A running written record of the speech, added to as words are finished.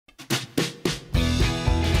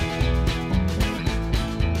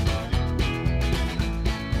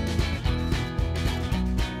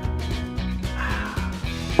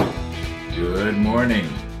Good morning.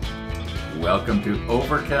 Welcome to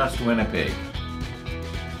Overcast Winnipeg.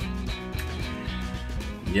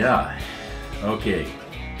 Yeah, okay.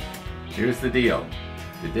 Here's the deal.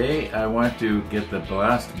 Today I want to get the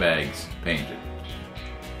blast bags painted.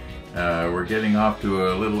 We're getting off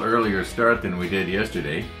to a little earlier start than we did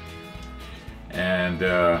yesterday. And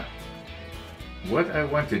what I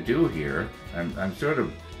want to do here, I'm sort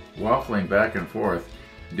of waffling back and forth.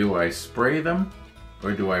 Do I spray them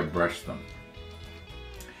or do I brush them?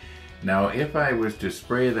 Now, if I was to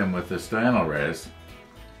spray them with the Stynylrez,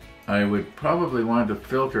 I would probably want to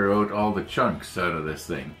filter out all the chunks out of this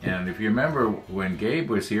thing. And if you remember when Gabe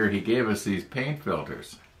was here, he gave us these paint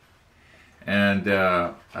filters. And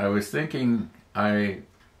I was thinking,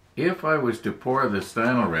 if I was to pour the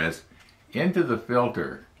Stynylrez into the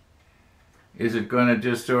filter, is it going to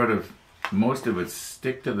just sort of, most of it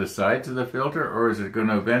stick to the sides of the filter, or is it going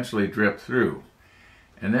to eventually drip through?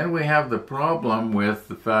 And then we have the problem with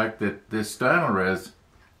the fact that this Stynylrez,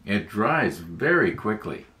 it dries very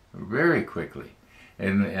quickly,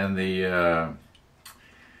 and the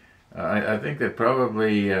I think that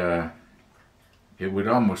probably it would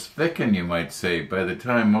almost thicken, you might say, by the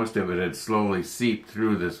time most of it had slowly seeped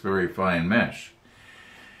through this very fine mesh.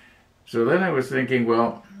 So then I was thinking,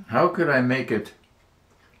 well, how could I make it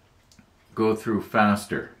go through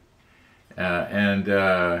faster?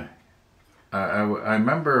 I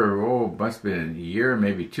remember, must have been a year,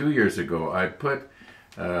 maybe 2 years ago, I put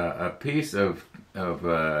a piece of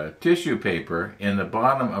tissue paper in the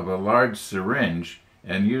bottom of a large syringe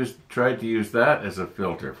and tried to use that as a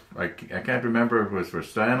filter. I can't remember if it was for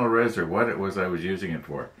Stynylrez or what it was I was using it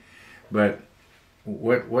for. But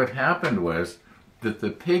what happened was that the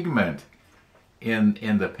pigment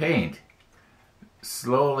in the paint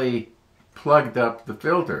slowly plugged up the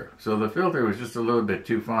filter. So the filter was just a little bit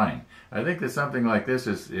too fine. I think that something like this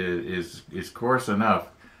is coarse enough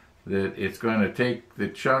that it's going to take the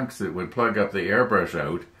chunks that would plug up the airbrush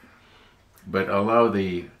out, but allow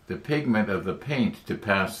the pigment of the paint to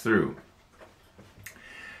pass through.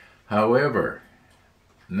 However,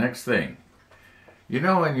 next thing, you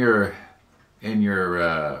know, in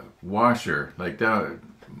your washer, like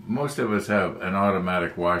most of us have an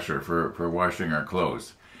automatic washer for washing our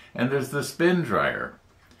clothes, and there's the spin dryer.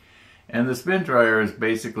 And the spin dryer is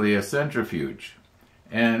basically a centrifuge,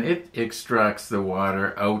 and it extracts the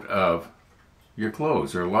water out of your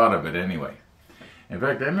clothes, or a lot of it anyway. In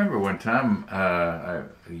fact, I remember one time,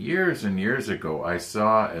 years and years ago, I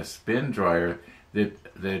saw a spin dryer that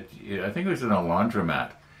I think it was in a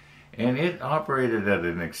laundromat, and it operated at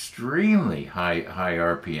an extremely high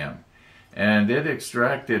RPM, and it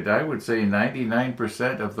extracted, I would say,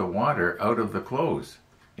 99% of the water out of the clothes.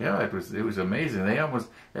 Yeah, it was amazing. They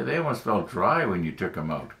almost felt dry when you took them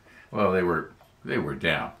out. Well, they were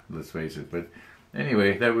damp, let's face it. But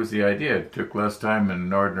anyway, that was the idea. It took less time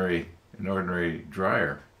than an ordinary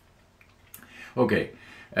dryer. Okay,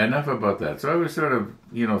 enough about that. So I was sort of,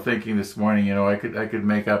 thinking this morning, I could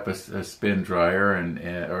make up a spin dryer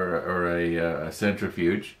or a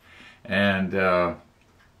centrifuge, and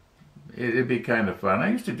it'd be kind of fun. I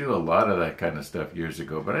used to do a lot of that kind of stuff years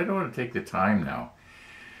ago, but I don't want to take the time now.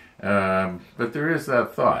 But there is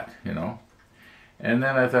that thought, And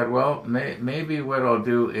then I thought, well, maybe what I'll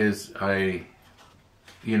do is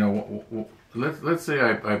let's say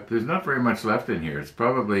there's not very much left in here. It's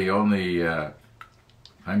probably only,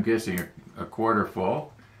 I'm guessing, a quarter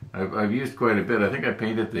full. I've used quite a bit. I think I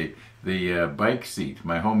painted the bike seat,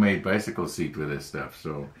 my homemade bicycle seat, with this stuff.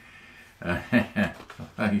 So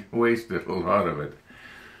I wasted a lot of it.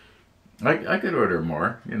 I could order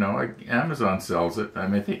more, Amazon sells it.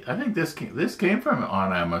 I think this came from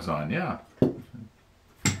on Amazon, yeah.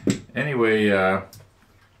 Anyway,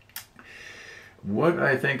 what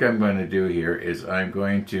I think I'm going to do here is I'm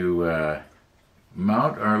going to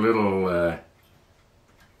mount our little.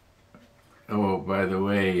 Oh, by the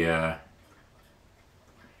way,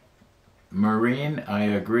 Maureen, I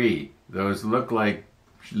agree. Those look like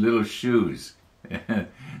little shoes.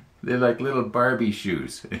 They're like little Barbie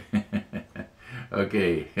shoes.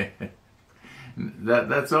 Okay.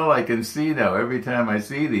 That's all I can see now. Every time I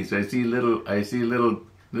see these, I see little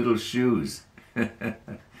shoes.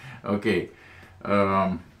 Okay.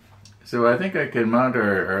 So I think I can mount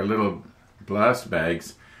our little blast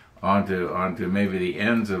bags onto maybe the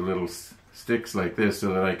ends of little sticks like this,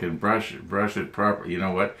 so that I can brush it properly. You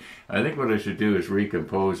know what? I think what I should do is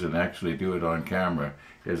recompose and actually do it on camera,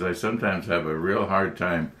 because I sometimes have a real hard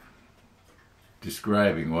time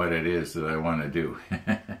describing what it is that I want to do.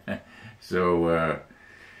 So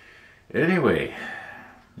anyway,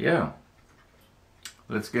 yeah,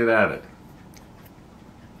 let's get at it.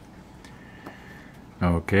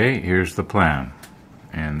 Okay, here's the plan.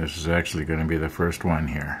 And this is actually going to be the first one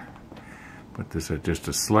here. Put this at just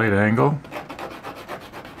a slight angle.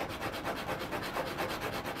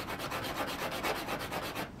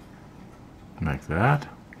 Like that.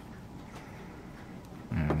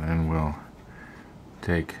 And then we'll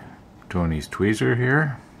take Tony's tweezer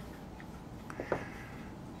here.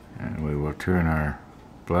 And we will turn our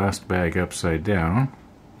blast bag upside down.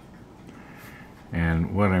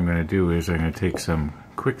 And what I'm going to do is I'm going to take some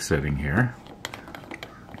quick setting here.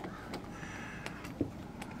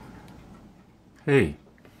 Hey.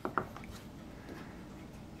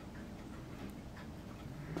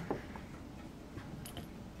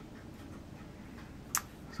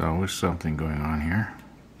 There's always something going on here.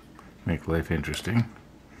 Make life interesting.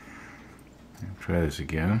 Try this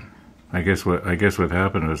again. I guess what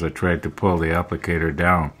happened was I tried to pull the applicator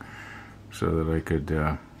down so that I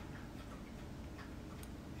could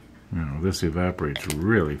this evaporates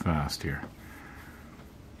really fast here.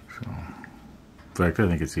 So, in fact, I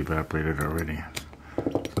think it's evaporated already.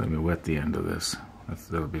 So let me wet the end of this.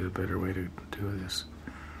 That'll be the better way to do this.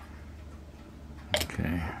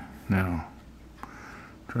 Okay, now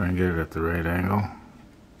try and get it at the right angle.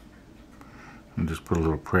 And just put a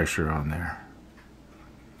little pressure on there.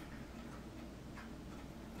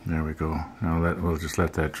 There we go. Now we'll just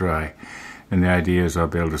let that dry. And the idea is I'll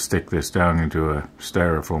be able to stick this down into a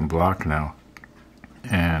styrofoam block now.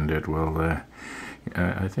 And it will,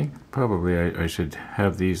 I think probably I should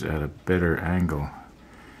have these at a better angle.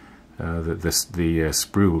 The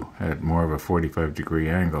sprue at more of a 45-degree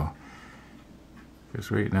angle.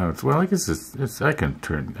 Because right now it's, well, I guess I can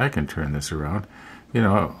turn this around. You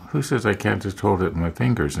know, who says I can't just hold it with my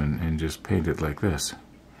fingers and just paint it like this?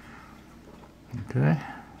 Okay.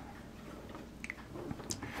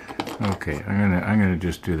 Okay, I'm gonna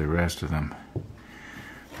just do the rest of them.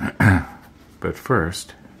 But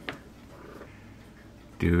first,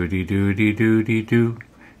 doody doody doody doo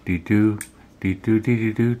dee doo dee doo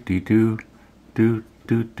dee doo dee doo doo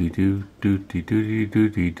doo dee doo doo dee doo dee doo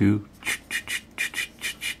dee doo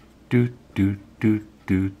doo doo doo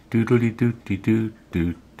doo doodly doo dee doo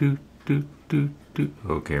doo doo doo doo doo.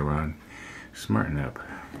 Okay, Ron, smarten up.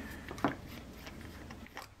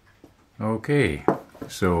 Okay.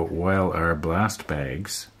 So while our blast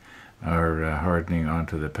bags are hardening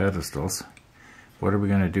onto the pedestals, what are we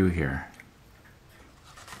going to do here?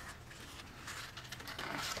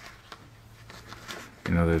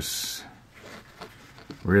 You know, there's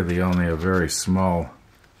really only a very small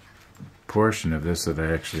portion of this that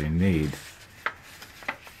I actually need.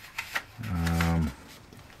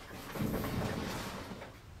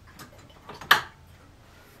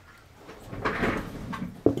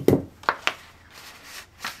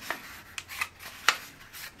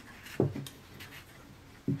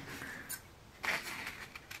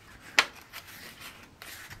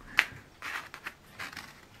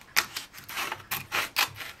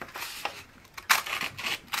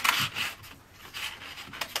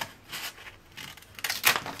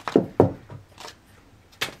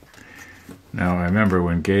 Now, I remember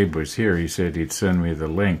when Gabe was here, he said he'd send me the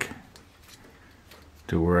link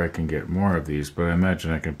to where I can get more of these, but I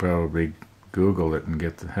imagine I can probably Google it and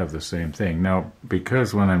have the same thing. Now,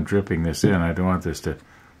 because when I'm dripping this in, I don't want this to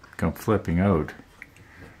come flipping out,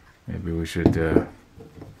 maybe we should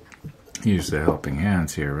use the helping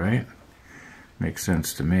hands here, right? Makes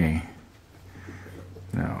sense to me.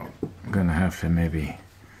 Now, I'm going to have to maybe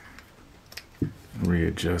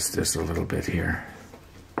readjust this a little bit here.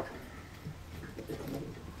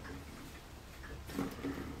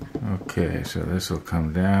 Okay, so this will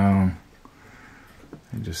come down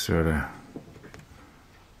and just sort of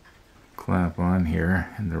clamp on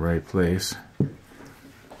here in the right place.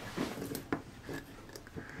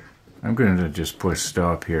 I'm going to just push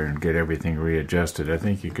stop here and get everything readjusted. I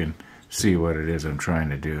think you can see what it is I'm trying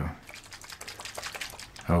to do.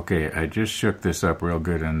 Okay, I just shook this up real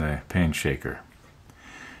good in the paint shaker.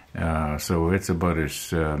 So it's about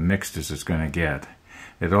as mixed as it's going to get.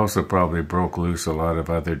 It also probably broke loose a lot of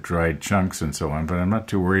other dried chunks and so on, but I'm not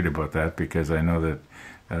too worried about that because I know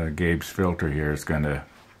that Gabe's filter here is going to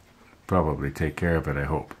probably take care of it, I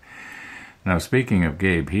hope. Now, speaking of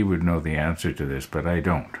Gabe, he would know the answer to this, but I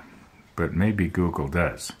don't. But maybe Google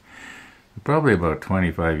does. Probably about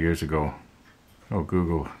 25 years ago, oh,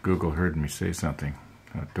 Google heard me say something.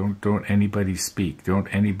 Don't anybody speak. Don't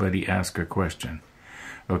anybody ask a question.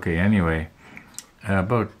 Okay, anyway.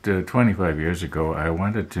 About 25 years ago, I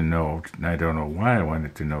wanted to know, I don't know why I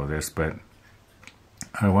wanted to know this, but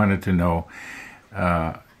I wanted to know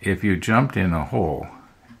if you jumped in a hole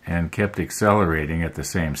and kept accelerating at the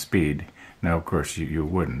same speed. Now, of course, you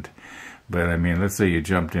wouldn't. But I mean, let's say you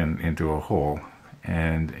jumped into a hole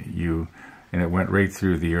and it went right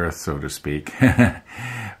through the earth, so to speak.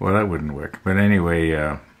 Well, that wouldn't work. But anyway,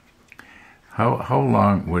 how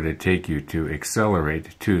long would it take you to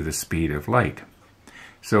accelerate to the speed of light?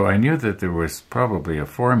 So I knew that there was probably a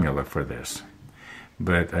formula for this,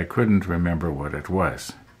 but I couldn't remember what it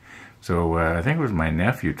was. So I think it was my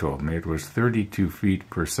nephew told me it was 32 feet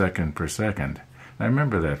per second per second. I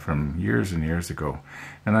remember that from years and years ago.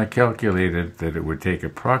 And I calculated that it would take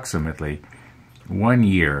approximately 1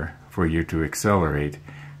 year for you to accelerate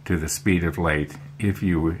to the speed of light if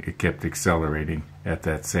you kept accelerating at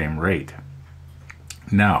that same rate.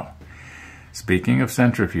 Now, speaking of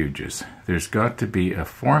centrifuges, there's got to be a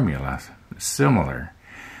formula similar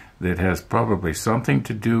that has probably something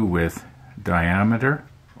to do with diameter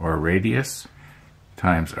or radius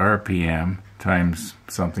times RPM times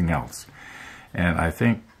something else. And I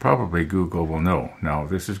think probably Google will know. Now,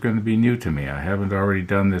 this is going to be new to me. I haven't already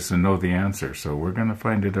done this and know the answer, so we're going to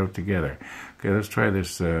find it out together. Okay, let's try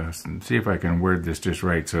this, see if I can word this just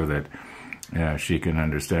right so that she can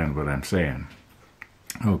understand what I'm saying.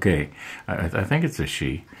 Okay, I think it's a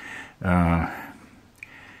she.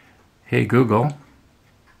 Hey Google,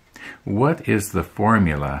 what is the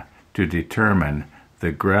formula to determine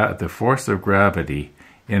the force of gravity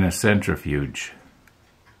in a centrifuge?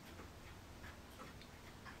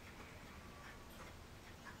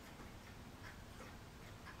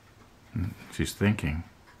 She's thinking.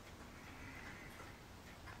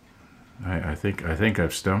 I think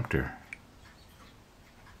I've stumped her.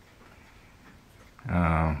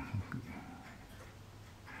 I'm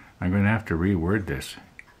going to have to reword this.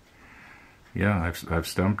 Yeah, I've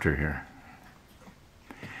stumped her here.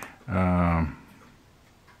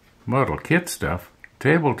 Model kit stuff,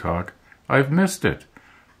 table talk. I've missed it.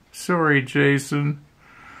 Sorry, Jason.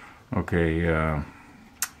 Okay.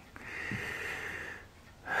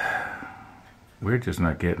 We're just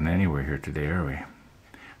not getting anywhere here today, are we?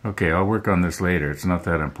 Okay, I'll work on this later. It's not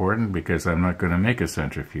that important because I'm not going to make a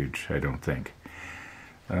centrifuge, I don't think.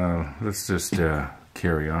 Let's just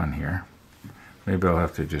carry on here. Maybe I'll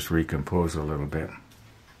have to just recompose a little bit.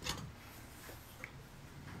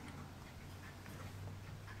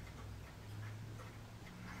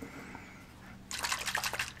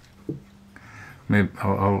 Maybe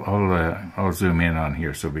I'll zoom in on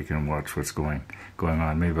here so we can watch what's going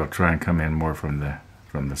on. Maybe I'll try and come in more from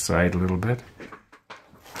the side a little bit.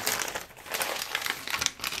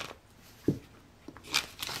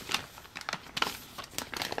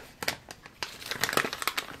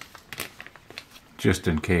 Just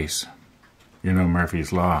in case. You know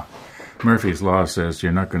Murphy's Law. Murphy's Law says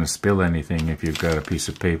you're not going to spill anything if you've got a piece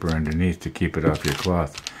of paper underneath to keep it off your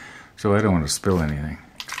cloth. So I don't want to spill anything.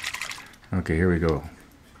 Okay, here we go.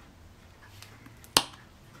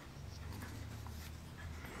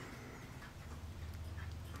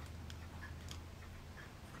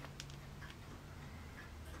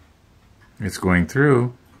 It's going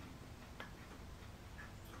through.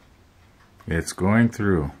 It's going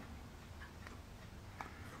through.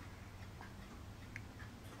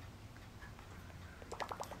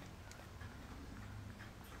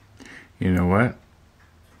 You know what?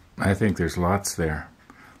 I think there's lots there.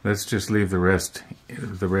 Let's just leave the rest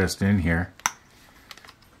in here.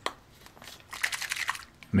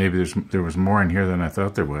 Maybe there was more in here than I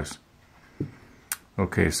thought there was.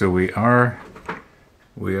 Okay, so we are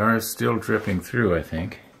still dripping through, I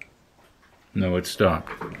think. No, it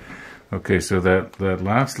stopped. Okay, so that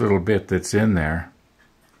last little bit that's in there,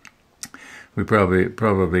 we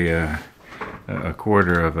probably a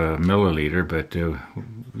quarter of a milliliter, but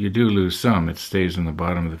you do lose some. It stays in the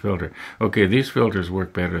bottom of the filter. Okay, these filters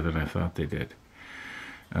work better than I thought they did,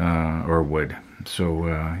 or would. So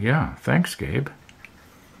yeah, thanks, Gabe.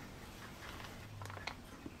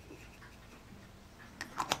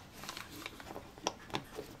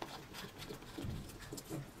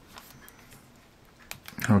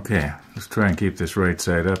 Okay, let's try and keep this right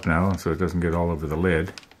side up now so it doesn't get all over the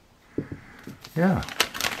lid. Yeah,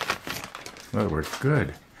 that works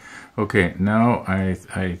good. Okay, now I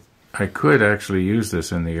could actually use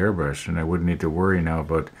this in the airbrush, and I wouldn't need to worry now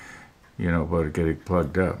about, about it getting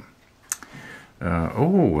plugged up.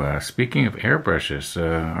 Speaking of airbrushes,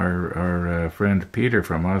 our friend Peter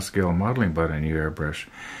from Oscale Modeling bought a new airbrush,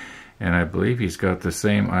 and I believe he's got the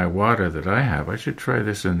same Iwata that I have. I should try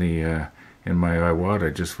this in my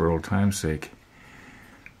Iwata just for old time's sake.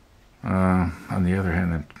 On the other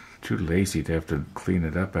hand, I'm too lazy to have to clean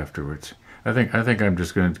it up afterwards. I think I'm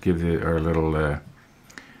just going to give our little,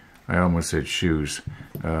 I almost said shoes,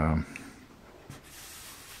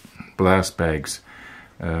 blast bags,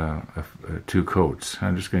 2 coats.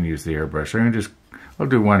 I'm just going to use the airbrush. I'll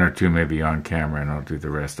do 1 or 2 maybe on camera, and I'll do the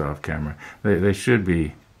rest off camera. They should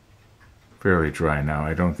be fairly dry now.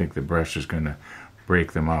 I don't think the brush is going to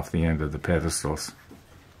break them off the end of the pedestals.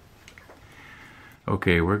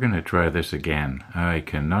 Okay, we're going to try this again. I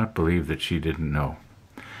cannot believe that she didn't know.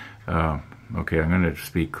 Okay, I'm going to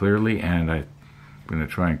speak clearly, and I'm going to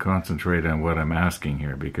try and concentrate on what I'm asking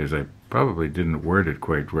here, because I probably didn't word it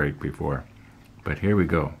quite right before. But here we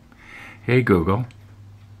go. Hey Google,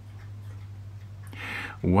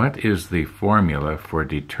 what is the formula for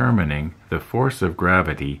determining the force of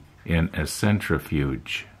gravity in a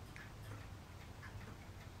centrifuge?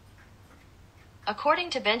 According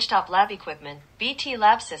to benchtop lab equipment, BT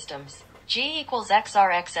lab systems, G equals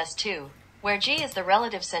XR/XS2, where G is the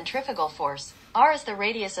relative centrifugal force, R is the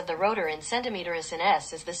radius of the rotor in centimeters, and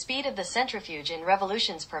S is the speed of the centrifuge in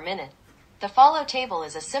revolutions per minute. The follow table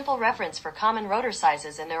is a simple reference for common rotor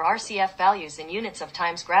sizes and their RCF values in units of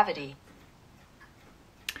times gravity.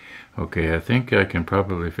 Okay, I think I can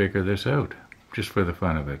probably figure this out, just for the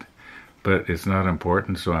fun of it. But it's not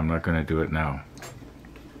important, so I'm not going to do it now.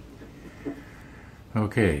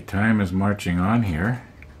 Okay, time is marching on here,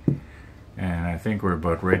 and I think we're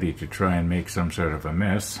about ready to try and make some sort of a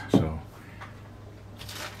mess, so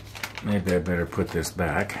maybe I better put this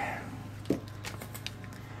back.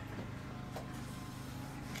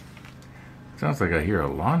 Sounds like I hear a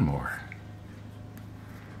lawnmower.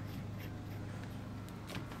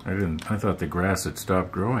 I thought the grass had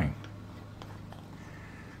stopped growing.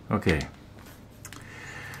 Okay.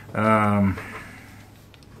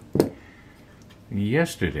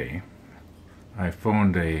 Yesterday, I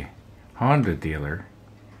phoned a Honda dealer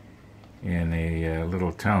in a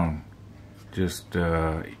little town just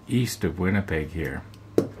east of Winnipeg here.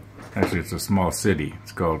 Actually, it's a small city.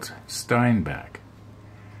 It's called Steinbach.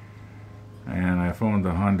 And I phoned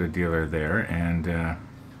the Honda dealer there and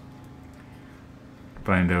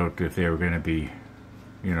find out if they were going to be,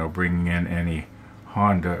 bringing in any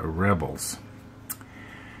Honda Rebels.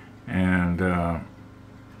 And I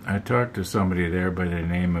talked to somebody there by the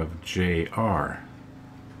name of J.R.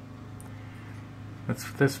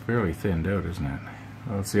 That's fairly thinned out, isn't it?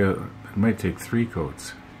 Well, let's see. It might take 3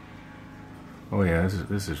 coats. Oh yeah,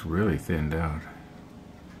 this is really thinned out.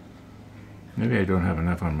 Maybe I don't have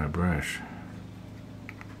enough on my brush.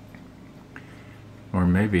 Or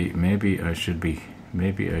maybe I should be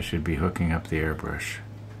hooking up the airbrush.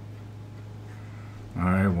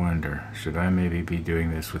 I wonder, should I maybe be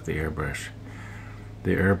doing this with the airbrush?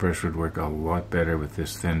 The airbrush would work a lot better with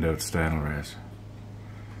this thinned out Stynylrez.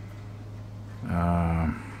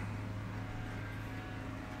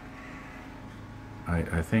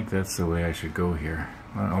 I think that's the way I should go here.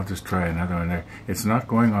 I'll just try another one there. It's not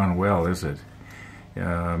going on well, is it?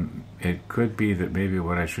 It could be that maybe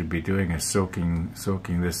what I should be doing is soaking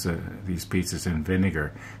these pieces in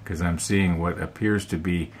vinegar, because I'm seeing what appears to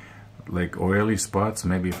be like oily spots,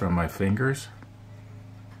 maybe from my fingers.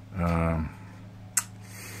 Well,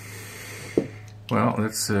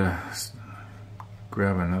 let's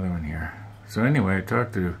grab another one here. So anyway, I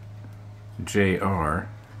talked to JR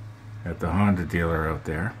at the Honda dealer out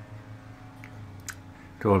there.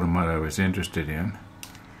 Told him what I was interested in.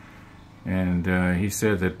 And he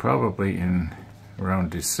said that probably in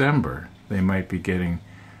around December they might be getting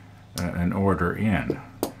an order in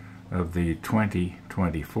of the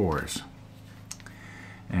 2024s.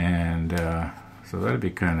 And so that'd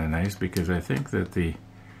be kind of nice, because I think that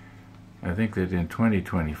in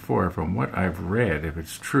 2024, from what I've read, if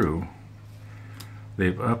it's true,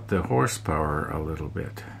 they've upped the horsepower a little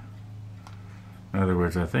bit. In other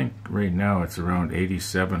words, I think right now it's around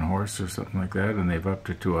 87 horse or something like that, and they've upped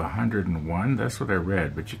it to 101. That's what I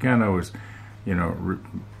read, but you can't always,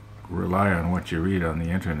 rely on what you read on the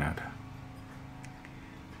internet.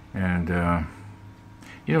 And,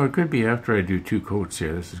 it could be after I do 2 coats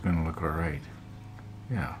here, this is going to look all right.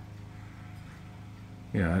 Yeah.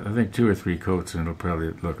 Yeah, I think 2 or 3 coats and it'll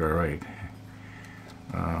probably look all right.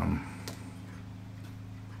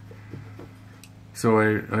 So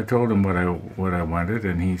I told him what I wanted,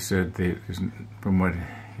 and he said that from what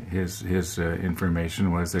his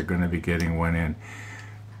information was, they're going to be getting one in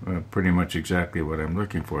pretty much exactly what I'm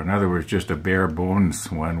looking for. In other words, just a bare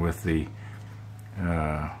bones one with the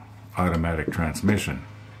automatic transmission.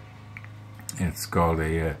 It's called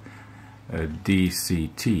a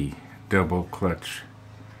DCT, double clutch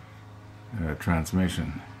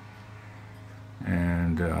transmission.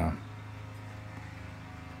 And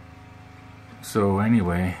so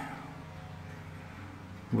anyway,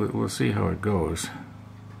 we'll see how it goes.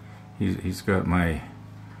 He's got my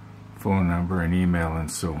phone number and email and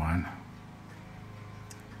so on.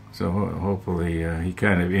 So hopefully he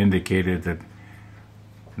kind of indicated that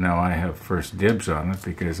now I have first dibs on it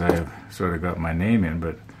because I have sort of got my name in,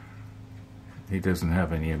 but he doesn't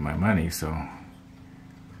have any of my money, so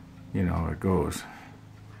you know how it goes.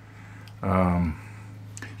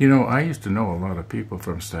 You know, I used to know a lot of people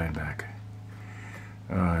from Steinbach.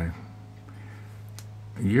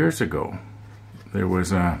 Years ago, there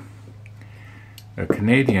was a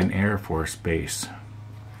Canadian Air Force base,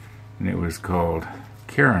 and it was called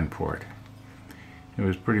Caronport. It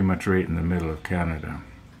was pretty much right in the middle of Canada.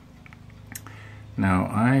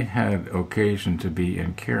 Now, I had occasion to be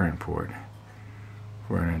in Caronport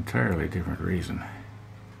for an entirely different reason.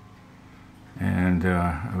 And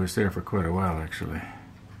I was there for quite a while, actually.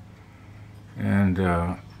 And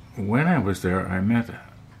when I was there, I met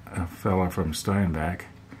a fella from Steinbach.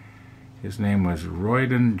 His name was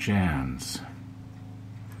Royden Jans.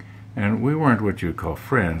 And we weren't what you'd call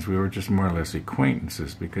friends. We were just more or less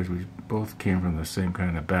acquaintances because we both came from the same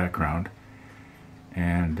kind of background.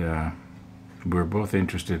 And we were both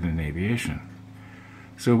interested in aviation.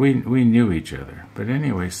 So we knew each other. But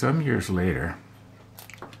anyway, some years later,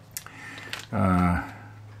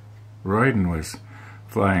 Royden was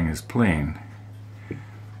flying his plane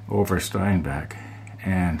over Steinbach,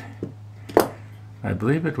 and I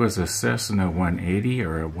believe it was a Cessna 180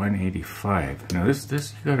 or a 185. Now this you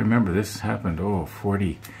got to remember, this happened over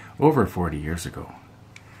 40 years ago,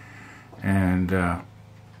 and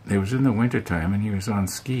it was in the wintertime, and he was on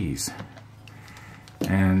skis,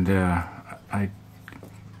 and I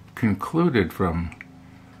concluded from,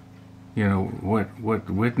 you know, what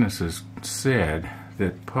witnesses said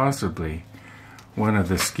that possibly one of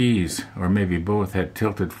the skis, or maybe both, had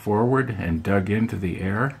tilted forward and dug into the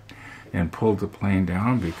air and pulled the plane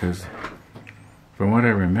down, because from what I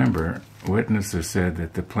remember, witnesses said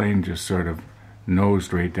that the plane just sort of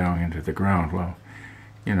nosed right down into the ground. Well,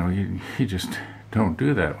 you know, you just don't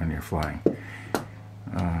do that when you're flying.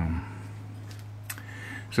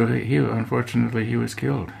 So unfortunately, he was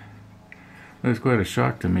killed. It was quite a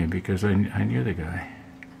shock to me because I knew the guy.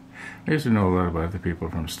 I used to know a lot about the people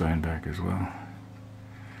from Steinbach as well.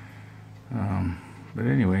 But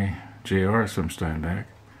anyway, JR is from Steinbach.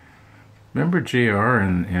 Remember JR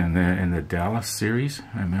in the Dallas series?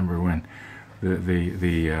 I remember when there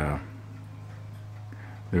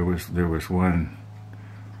was one,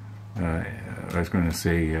 I was going to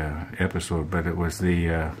say episode, but it was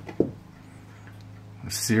the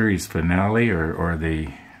series finale or the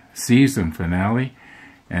season finale,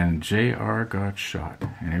 and JR got shot,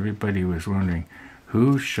 and everybody was wondering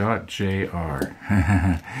who shot JR.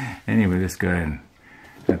 Anyway, this guy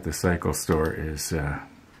at the cycle store is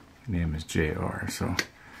name is JR, so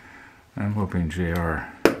I'm hoping JR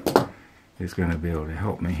is going to be able to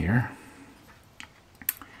help me here.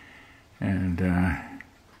 And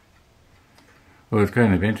well, it's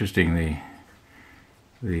kind of interesting,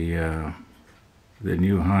 the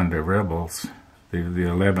new Honda Rebels, the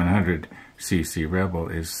 1100cc Rebel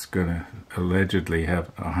is going to allegedly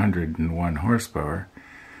have 101 horsepower,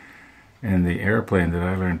 and the airplane that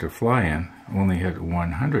I learned to fly in only had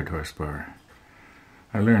 100 horsepower.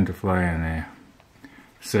 I learned to fly in a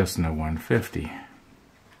Cessna 150,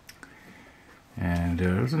 and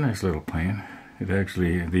it was a nice little plane. It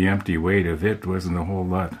actually, the empty weight of it wasn't a whole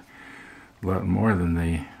lot more than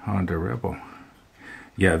the Honda Rebel.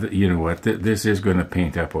 Yeah, you know what, this is going to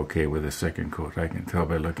paint up okay with a second coat. I can tell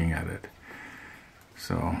by looking at it.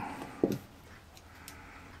 So,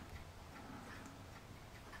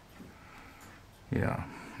 yeah,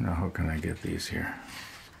 now how can I get these here?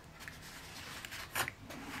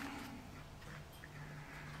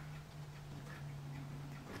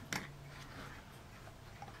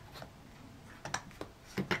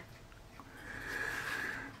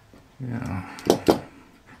 Yeah.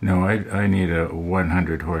 No, I need a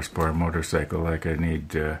 100 horsepower motorcycle, like I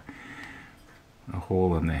need a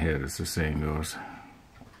hole in the head, as the saying goes.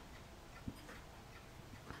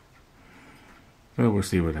 Well, we'll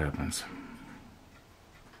see what happens.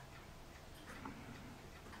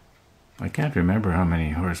 I can't remember how many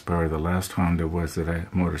horsepower the last Honda was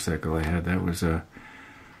motorcycle I had. That was I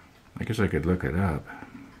guess I could look it up.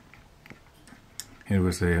 It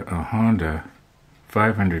was a Honda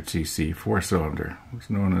 500cc 4-cylinder. It was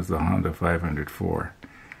known as the Honda 504.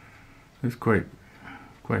 It was quite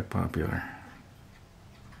popular.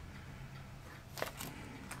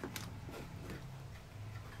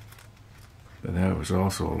 But that was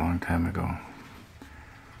also a long time ago.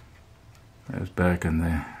 That was back in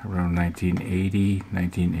around 1980,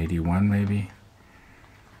 1981 maybe,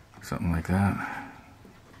 something like that.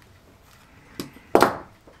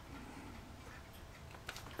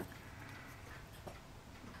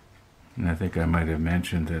 think I might have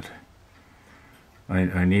mentioned that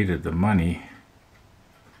I needed the money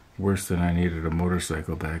worse than I needed a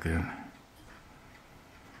motorcycle back then.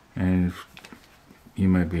 And you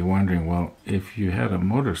might be wondering, well, if you had a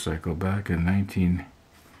motorcycle back in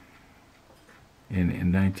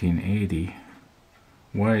 1980,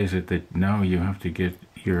 why is it that now you have to get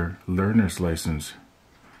your learner's license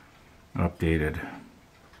updated?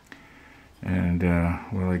 And,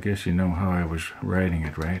 well, I guess you know how I was riding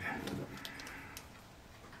it, right?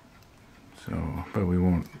 So, but we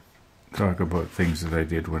won't talk about things that I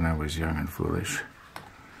did when I was young and foolish.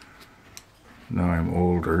 Now I'm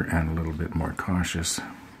older and a little bit more cautious.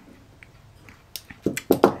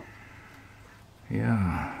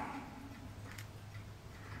 Yeah.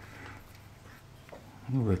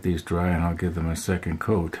 We'll let these dry and I'll give them a second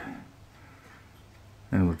coat.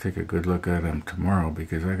 And we'll take a good look at them tomorrow,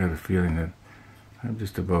 because I got a feeling that I've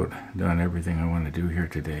just about done everything I want to do here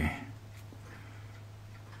today.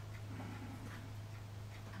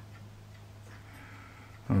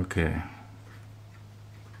 Okay.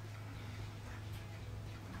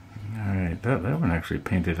 Alright, that one actually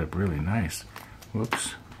painted up really nice.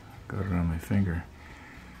 Whoops, got it on my finger.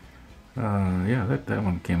 Yeah, that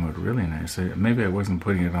one came out really nice. Maybe I wasn't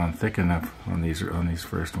putting it on thick enough on these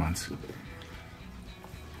first ones.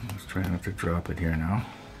 Let's try not to drop it here now.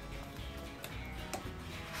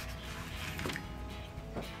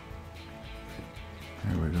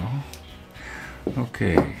 There we go.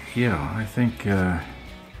 Okay, yeah, I think, well,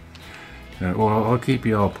 I'll keep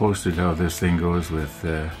you all posted how this thing goes with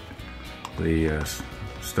the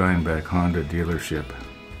Steinbach Honda dealership.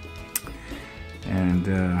 And,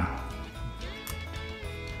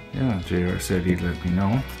 yeah, JR said he'd let me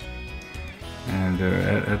know. And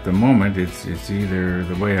at the moment, it's either,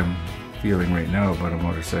 the way I'm feeling right now about a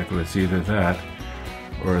motorcycle, it's either that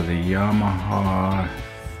or the Yamaha, I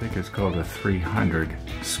think it's called a 300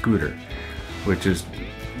 scooter, which is,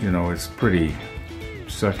 you know, it's pretty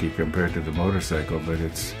sucky compared to the motorcycle, but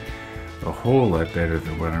it's a whole lot better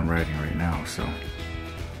than what I'm riding right now. So,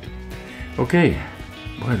 okay,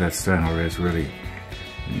 boy, that Steinor is really,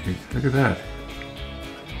 look at that.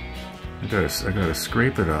 I gotta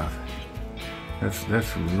scrape it off.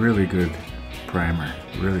 That's really good primer,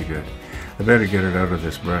 really good. I better get it out of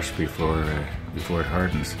this brush before it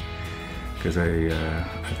hardens, because I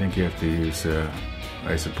think you have to use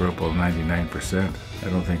isopropyl 99%. I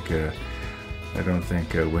don't think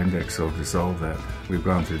Windex will dissolve that. We've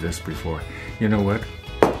gone through this before. You know what?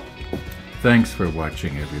 Thanks for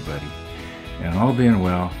watching, everybody. And all being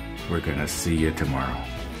well, we're gonna see you tomorrow.